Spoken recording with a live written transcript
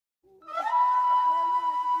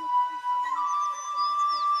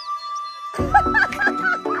Tama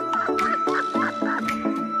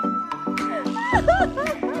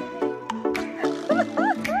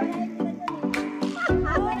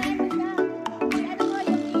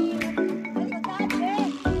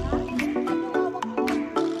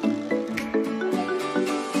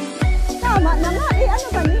na nga. Eh, ano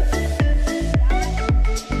ba ni?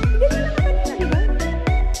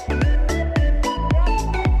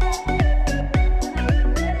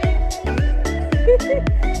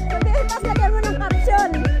 Tapos lagyan mo ng caption.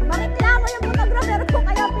 Mareklamo yung photographer ko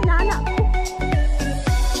kaya pinana ko.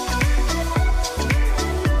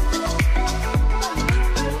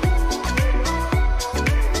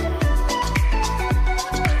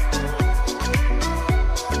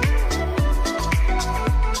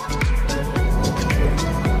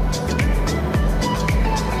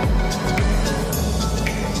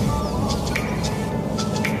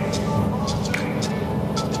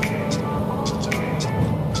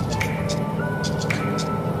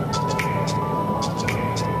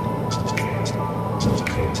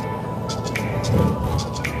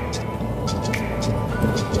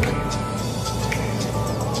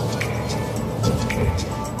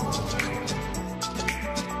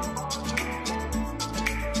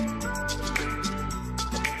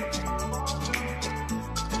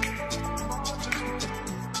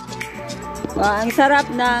 Ang sarap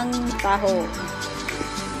ng taho.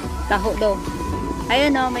 Taho daw.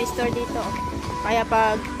 Ayun o, may store dito. Kaya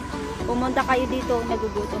pag pumunta kayo dito,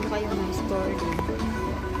 nagugutom kayo, may store dito.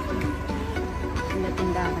 Yung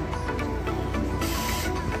tindahan.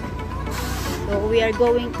 So, we are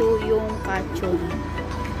going to yung Kachon.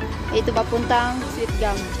 Ito papuntang Sweet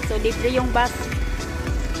Gum. So, libre yung bus.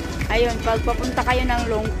 Ayun, pag papunta kayo ng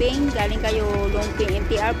Long Ping, galing kayo Long Ping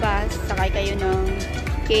Mtr bus, sakay kayo ng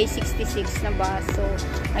K66 na bus. So,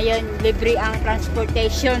 ayun, libre ang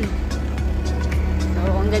transportation. So,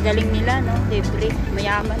 ang gagaling nila, no? Libre.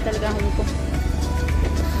 Mayaman talaga Hongkong.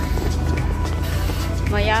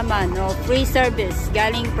 Mayaman, no? Free service.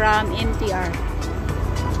 Galing from MTR.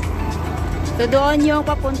 So, doon yung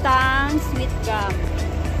papuntang Sweet Gum.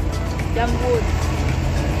 Gumwood.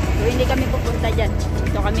 So, hindi kami pupunta dyan.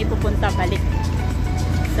 Ito kami pupunta balik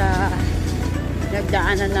sa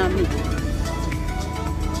nagdaanan namin.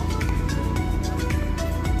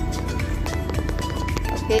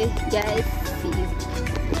 Okay, guys, see you.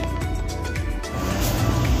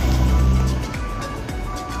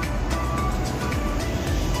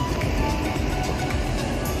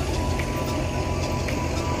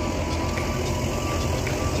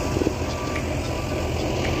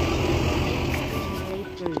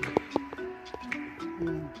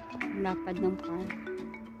 Lakad ng park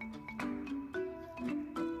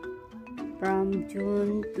from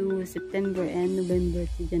June to September and November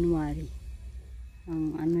to January.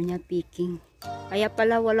 Ang ano niya, picking. Kaya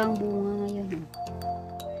pala walang bunga ngayon.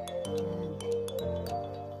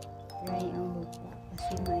 Dry ang lupa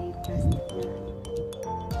kasi may plastic na.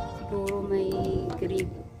 Siguro may grip.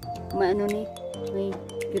 May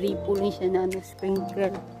gripo rin siya na ano,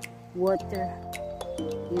 sprinkle water.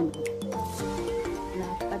 Yan.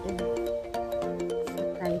 Lapad ano. Sa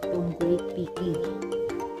Taitong Great Picking.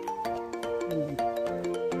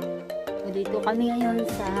 So, dito kami ngayon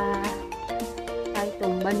sa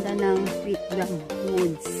Taitong, banda ng Sweet Gum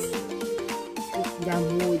Woods. Sweet Gum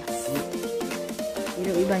Woods.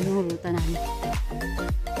 Pero iba yung ruta namin.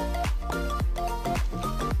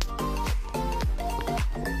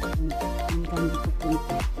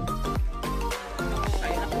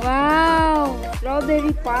 Wow!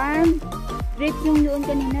 Strawberry farm. Grape yung doon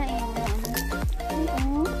kanina eh.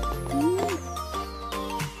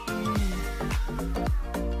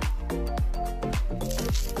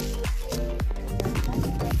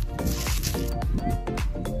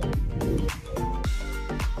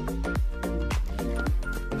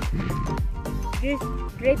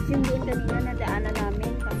 Grapes yung doon kanina na daanan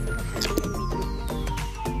namin. Kasi nakasali yung video.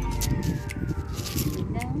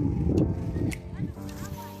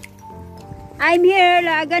 I'm here.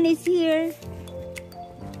 Laagan is here.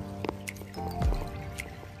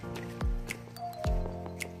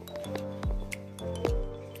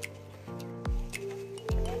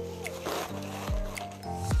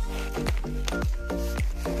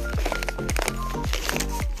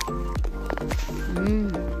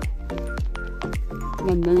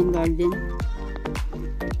 Ganda ng garden.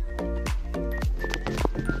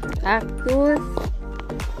 Cactus.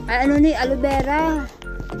 Ay, ano ni? Aloe vera.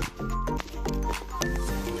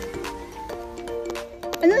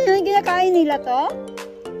 Ano yun? Kinakain nila to?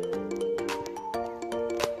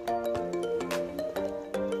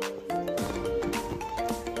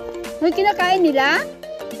 May kinakain nila?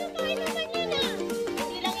 Kinakain naman yun ah.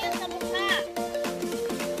 Hindi lang yan sa mukha.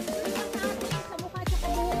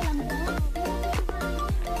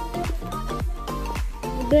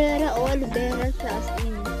 vera o aloe vera siya as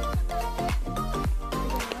in.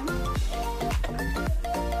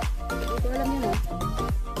 Hindi ko alam yun, oh.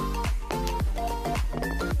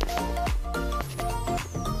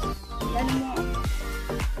 Ano mo?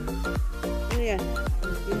 Ano yan?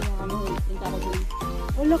 Hindi mo kami. Punta ko dun.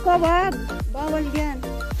 Wala ka, wag. Bawal yan.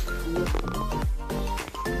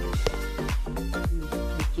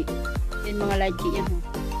 Lychee. Yan mga lychee yan, oh.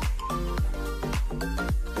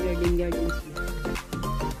 Gardens.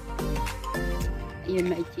 Ayun,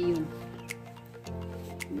 maichi yun.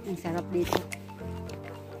 Ang sarap dito.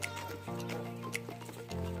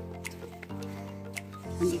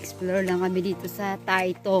 Mag-explore lang kami dito sa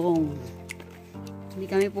Taitong. Hindi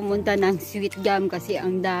kami pumunta ng Sweet Gum kasi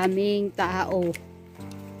ang daming tao.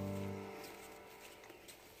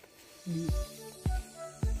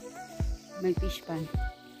 May fish pan.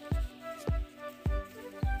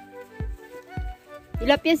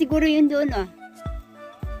 Tilapia siguro yun doon, ah.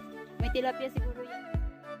 May tilapia siguro yun.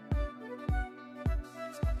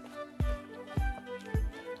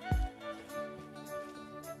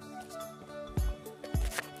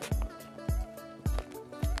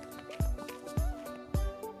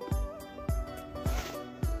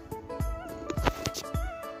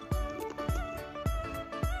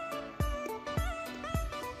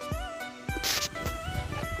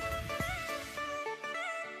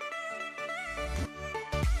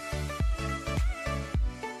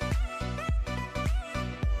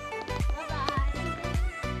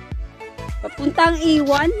 Papuntang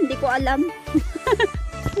iwan, hindi ko alam.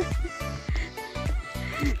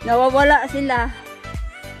 Nawawala sila.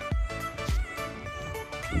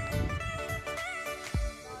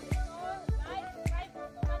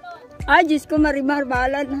 Ay, Diyos ko, Marimar,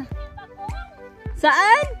 bahala na.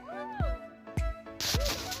 Saan?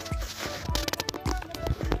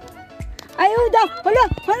 Ayaw daw.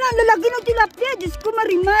 Hala, lalaki ng tilapia. Diyos ko,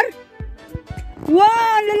 Marimar.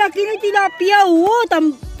 Wow, lalaki ng tilapia. Oh,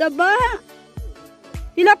 taba.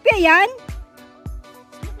 Tilapia yan?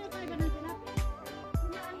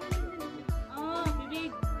 Oh,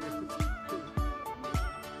 bibig.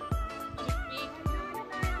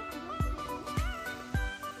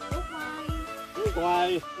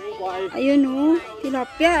 Ayun, oh,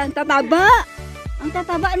 tilapia. Ang tataba. Ang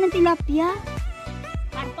tataba ng tilapia.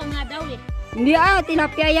 Karpa nga daw eh. Hindi,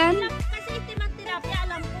 tilapia yan. Kasi itim ang tilapia,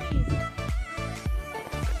 alam ko eh.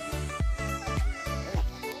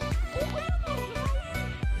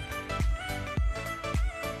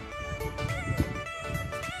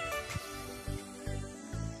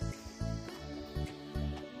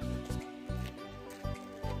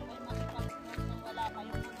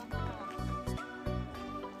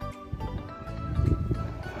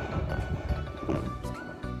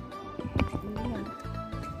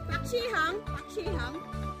 Paksihang.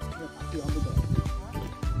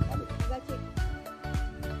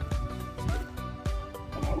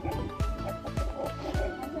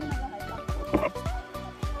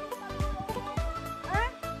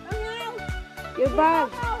 Your bag.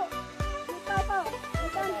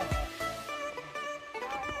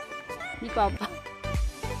 Ni Papa.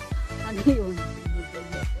 Ano yun?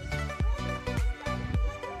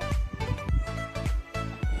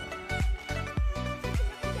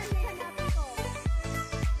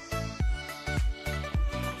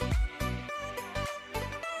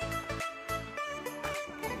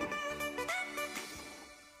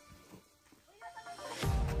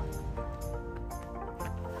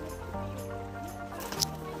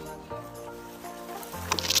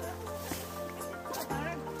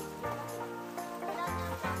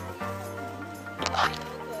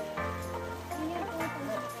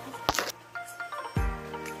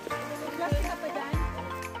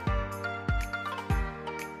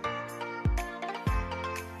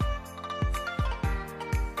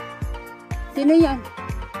 Sino yan?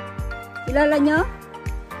 Kilala nyo?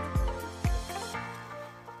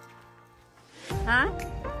 Ha?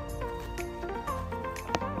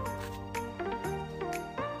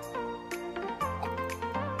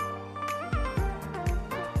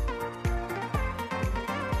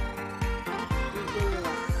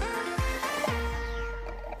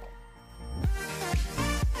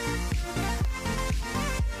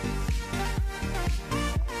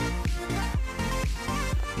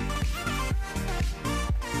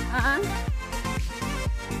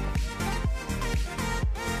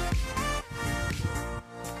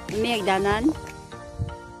 May hagdanan?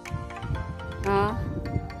 Oh.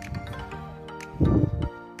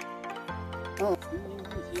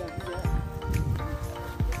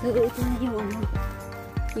 So, ito na yung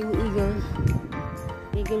yung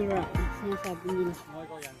Eagle Rock. Sinasabi nila.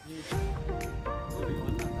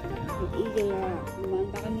 Eagle Rock.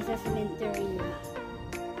 Mamba kami sa cemetery.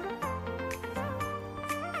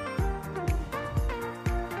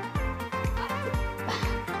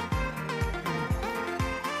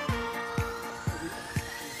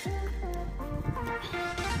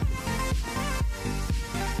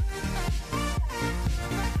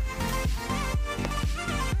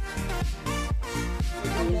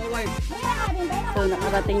 So,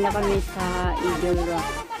 nakarating na kami sa Eagle Rock.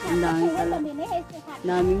 Ang dami pala.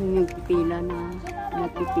 Daming nagpipila na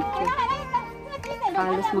nagpipicture.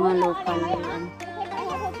 Halos mga local yan.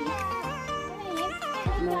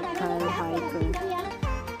 Local hiker.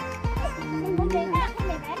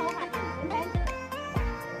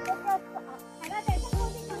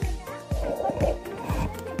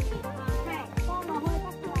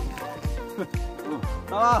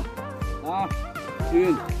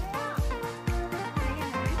 Yun.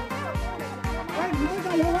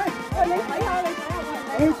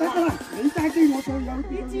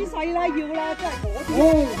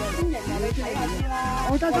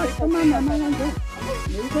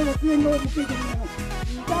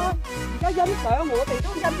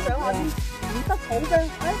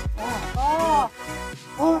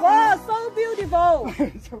 Wow, so beautiful.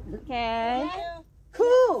 Okay.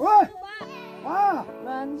 Cool. Wow.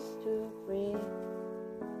 1, 2, 3.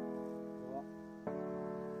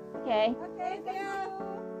 Okay.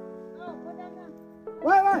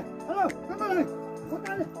喂喂，hello，翻返嚟，我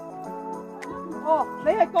帶你。哦，你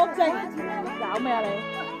係郭靖，搞咩啊你？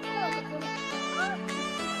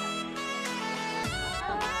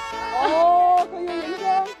哦，佢要影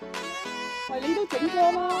張，喂，你都整張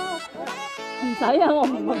啦。唔使啊，我唔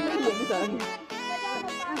係中意影相。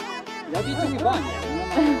有啲中意幫人影啊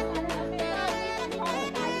嘛。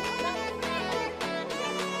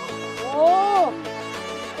哦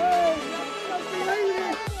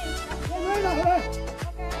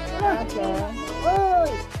，Okay.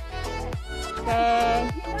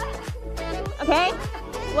 Okay.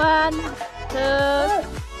 1, 2,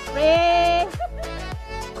 3.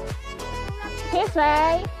 Kiss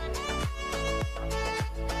Ray.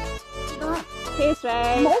 Kiss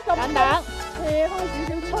Ray. 唔好咁等等。斜翻少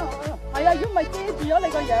少出啊！係啊，如果唔係遮住咗你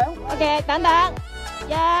個樣。OK， 等等。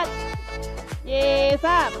1、2、3。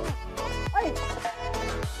哎，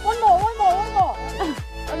溫和。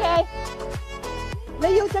OK。你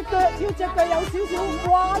要隻腳有少少彎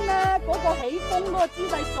咧，嗰個起弓嗰個姿勢，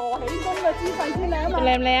傻起弓嘅姿勢先靚啊嘛。靚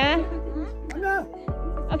唔靚啊咁樣，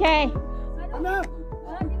 ？OK。咁樣。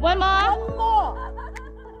One more。溫和。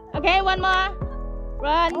OK， one more。1,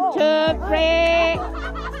 2, 3。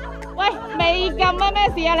喂，未撳啊？咩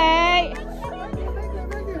事啊你？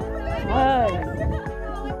唉。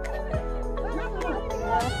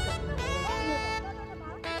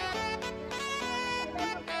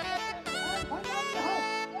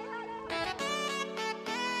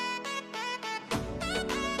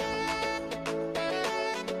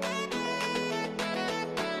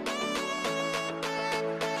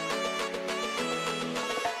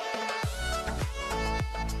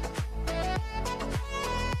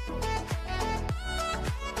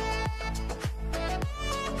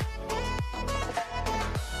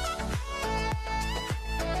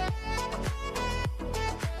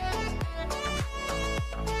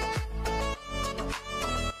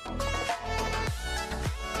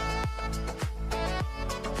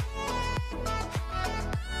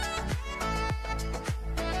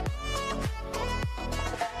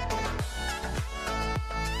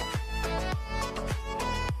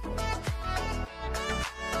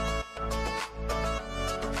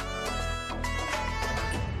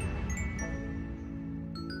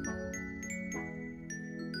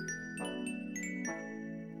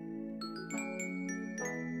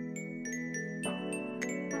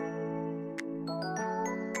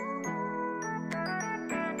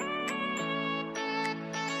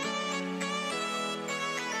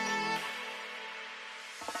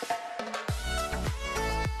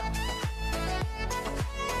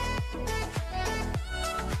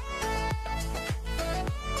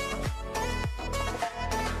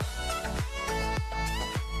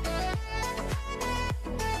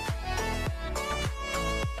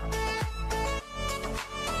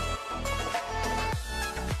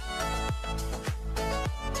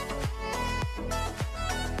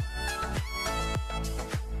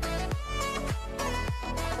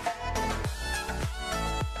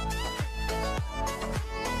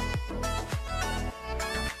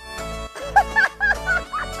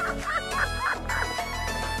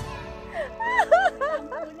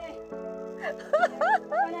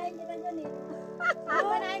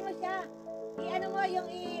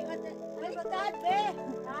Baliktad, be.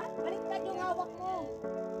 Ha? Baliktad yung hawak mo.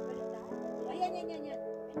 Baliktad.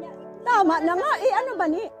 Tama na nga. Eh, ano ba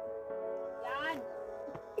ni? Yan.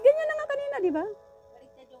 Eh, ganyan na nga kanina, di ba?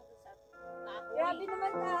 Baliktad yung sa kahoy. Grabe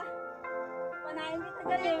naman ka. Panahin kita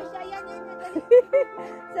galing. Yan.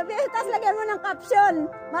 Sabi, tapos lagyan mo ng caption.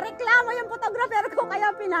 Mareklamo yung photographer ko,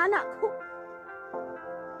 kaya pinana ko.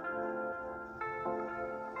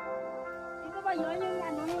 Dito ba yun yung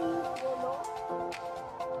ano yung ulo?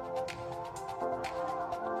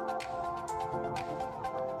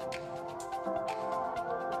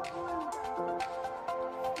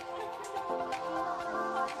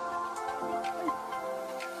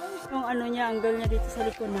 Yung ano niya, angle niya dito sa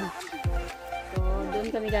likod na. So, doon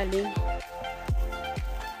kami galing.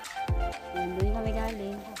 Doon kami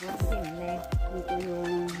galing. Dito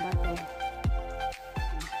yung bato.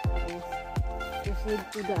 Proceed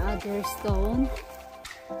to the other stone.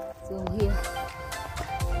 So, here.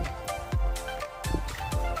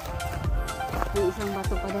 May isang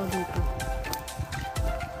bato pa daw dito.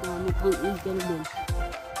 Mukhang eagle din.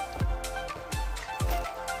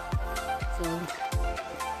 So,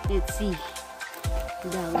 let's see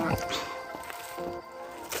the rock.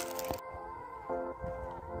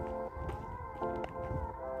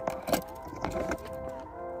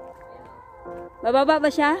 Bababa ba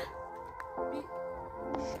siya?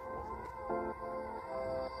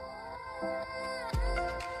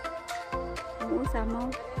 Oo, sama.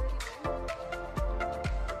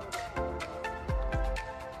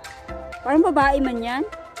 Parang babae man yan.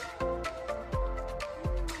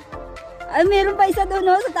 Ay, meron pa isa doon,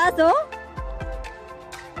 no? Sa taas, oh.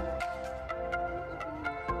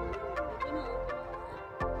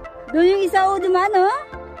 Doon yung isa, oh, dumaan, oh.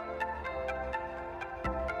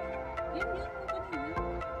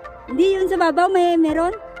 Hindi, yun sa babaw,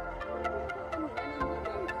 meron.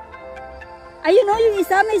 Ayun, oh, yung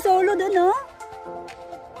isa, may solo doon, oh.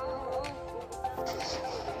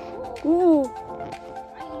 Oo.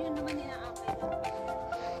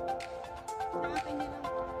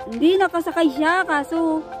 Hindi, nakasakay siya,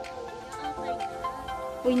 kaso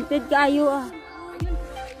pointed kayo, ah.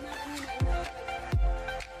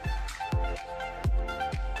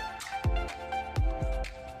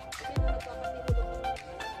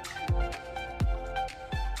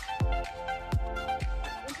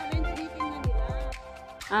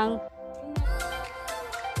 Ang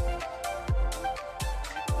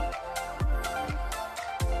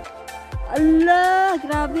ala,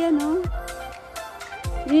 grabe yan, oh.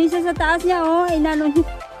 Yung isa sa taas niya, oh, inano niya,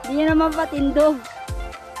 hindi niya naman patindog.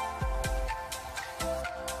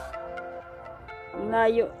 Ang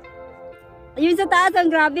layo. Yung sa taas, ang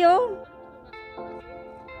grabe, oh.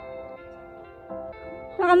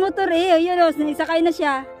 Nakamotor, eh, oh, yun, oh, isakay na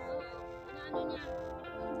siya.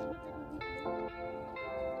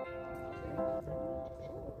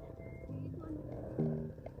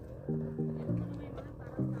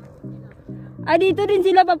 Ah, dito din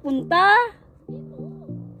sila papunta.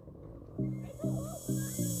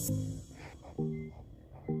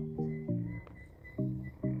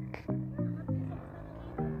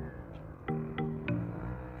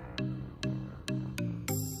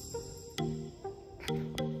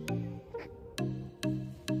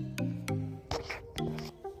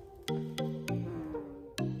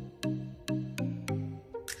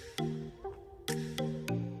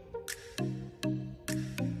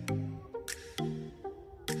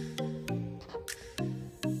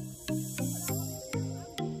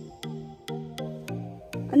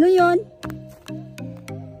 Ano yun?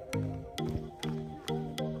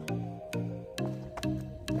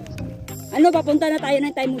 Ano, papunta na tayo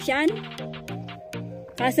ng Time Ocean?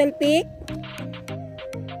 Castle Peak?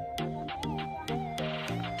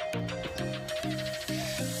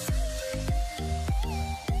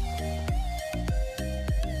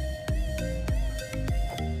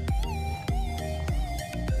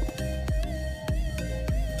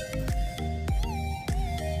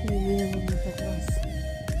 Hindi naman matapos.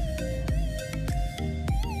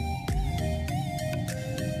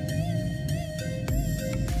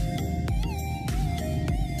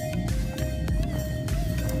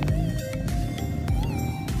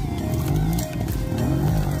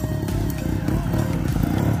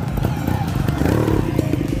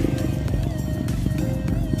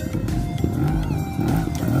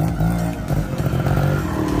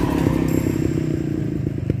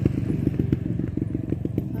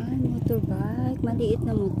 Maliit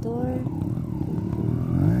na motor.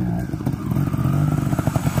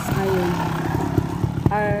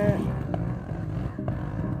 Ayun.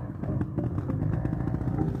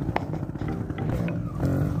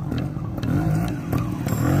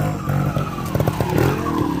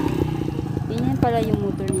 Ganyan pala yung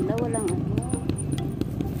motor nila. Walang ano.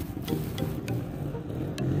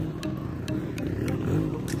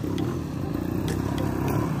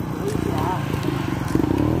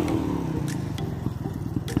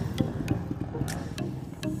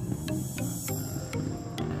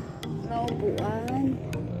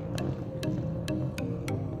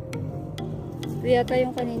 yata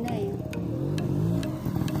yung kanina eh.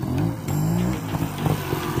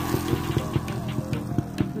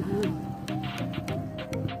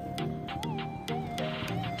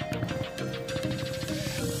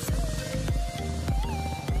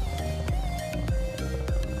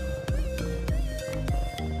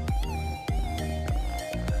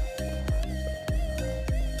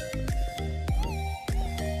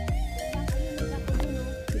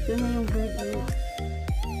 Ito na yung bird niya.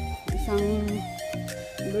 Isang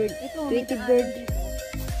bird. Tweety bird.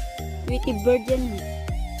 Tweety bird yan.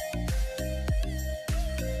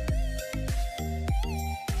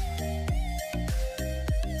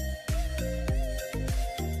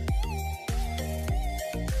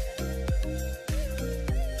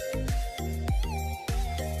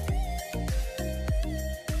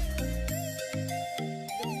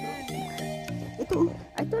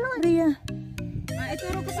 Ito lang Ria.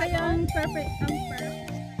 Ituro ko sa'yo ang perfect, ang pearl.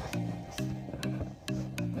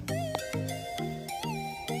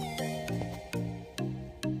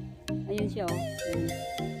 Ayun siya oh. Ayun.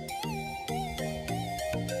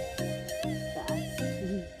 Taas.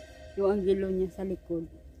 Yung angulo niya sa likod.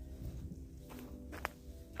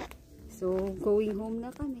 So, going home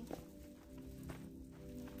na kami.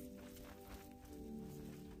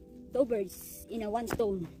 2 birds in a 1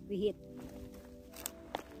 stone we hit.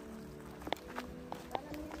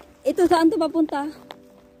 Ito saan to papunta?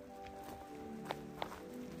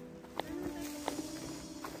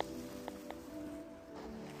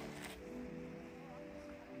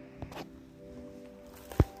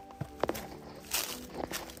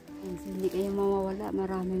 So, hindi kayo mawawala,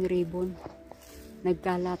 maraming ribbon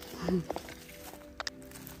nagkalat.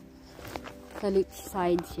 Sa left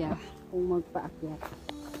side siya kung magpaakyat.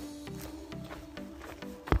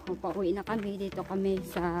 Pauwi na kami, dito kami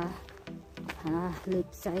sa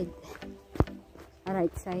left side,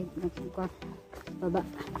 right side, nagpuka baba.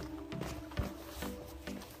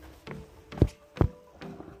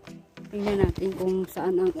 Tingnan natin kung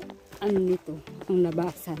saan ang ano nito, ang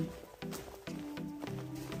labasan.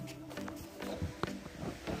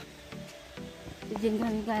 Diyan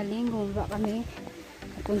kami galing, bumaba kami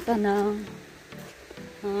papunta ng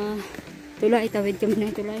tulay, tawid kami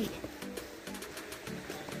ng tulay.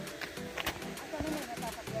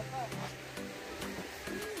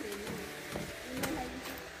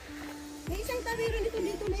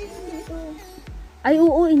 Ay,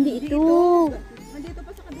 oo, hindi ito. Nandito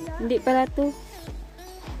pa sa kabila. Hindi pala to.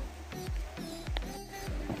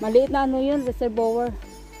 Maliit na ano yun, reservoir.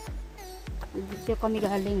 Dito kami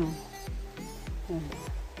galing, oh.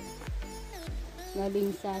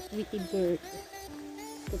 Galing sa Tweety Bird.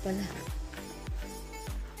 Ito pala.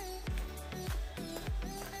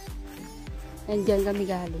 Andyan kami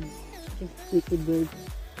galing. Tweety Bird.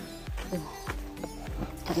 Oh.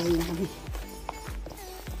 Ayun kami.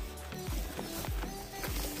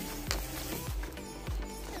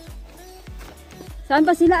 Saan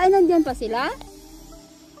pa sila? Ay, nandyan pa sila?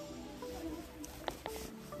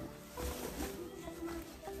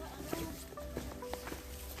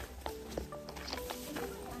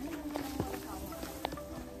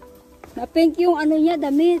 Na-pink yung ano niya,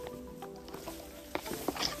 damit.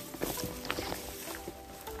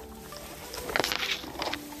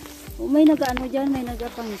 Oh, may nag-ano dyan, may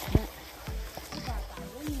nag-pangisda.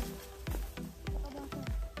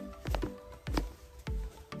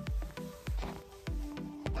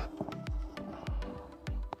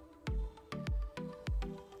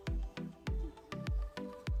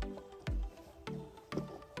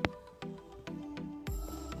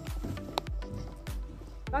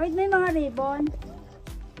 Bakit may mga ribbon?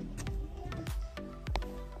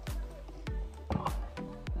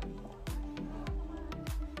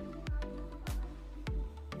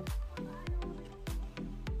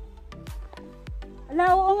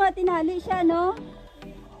 Ala, oo nga, tinali siya, no?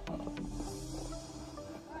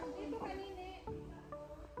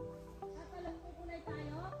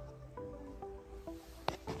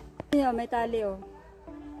 May tali, oh.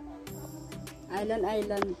 Island,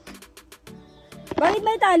 island. Bakit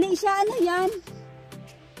may tali siya? Ano yan?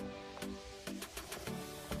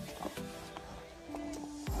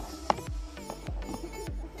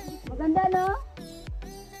 Maganda, no?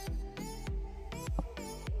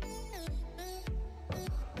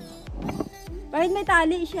 Bakit may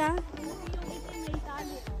tali siya?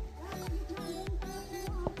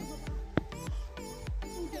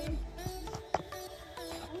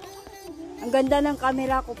 Ang ganda ng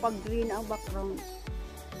camera ko pag green ang background.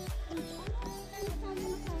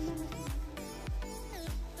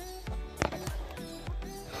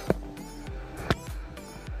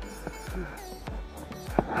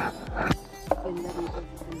 Ganda dito.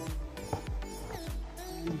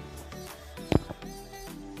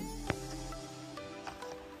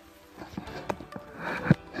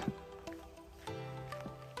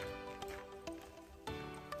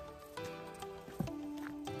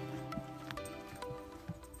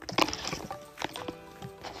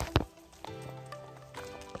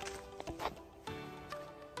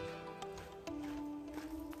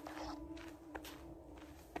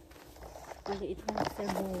 Maliit na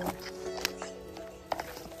reservoir.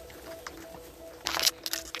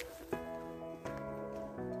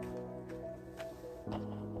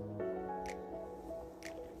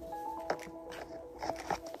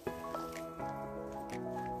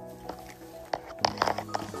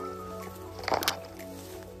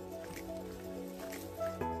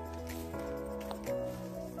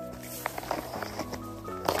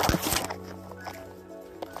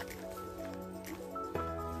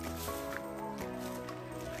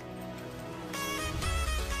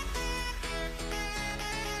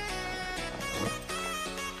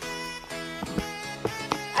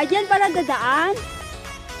 Ay, dyan pala dadaan.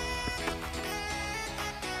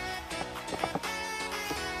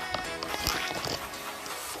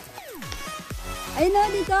 Ayun na,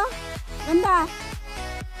 dito. Ganda.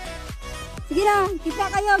 Sige na, kita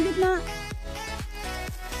kayo, gitna.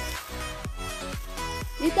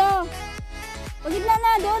 Dito. Pagitna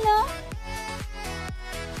na, doon, no?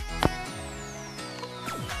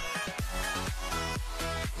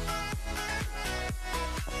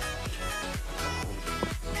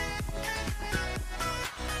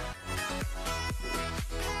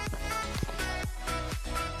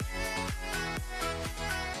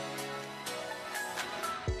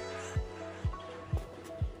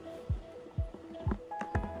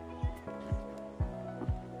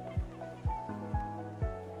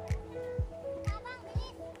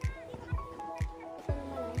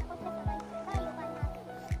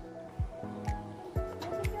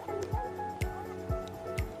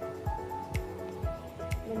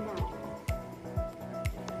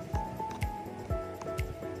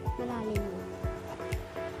 Malalim.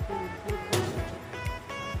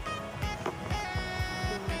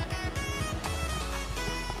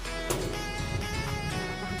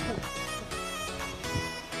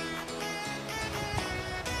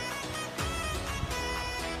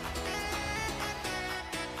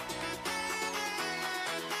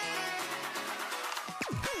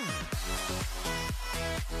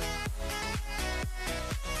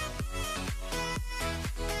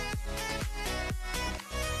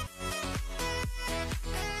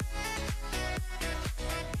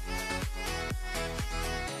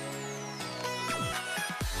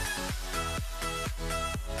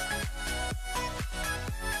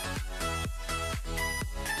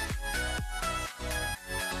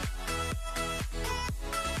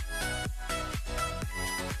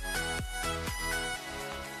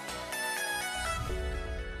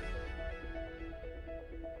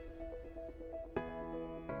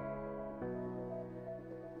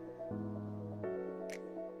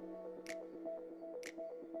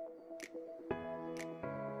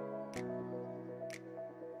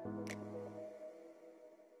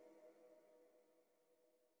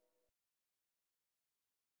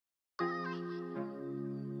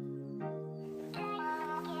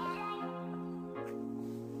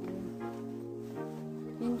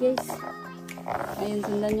 Yan guys. Ayun,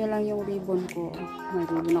 sundan nyo lang yung ribbon ko. May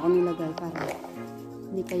ribbon ako nilagay para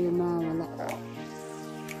hindi kayo mawala.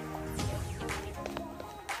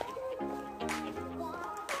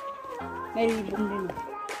 May ribbon din.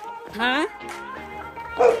 Ha?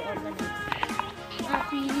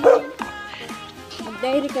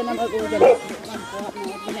 Mag-diary ka na mag-organize.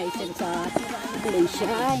 Mag-organize sa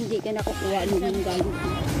Malaysia. Hindi ka nakukuha ng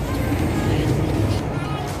galing.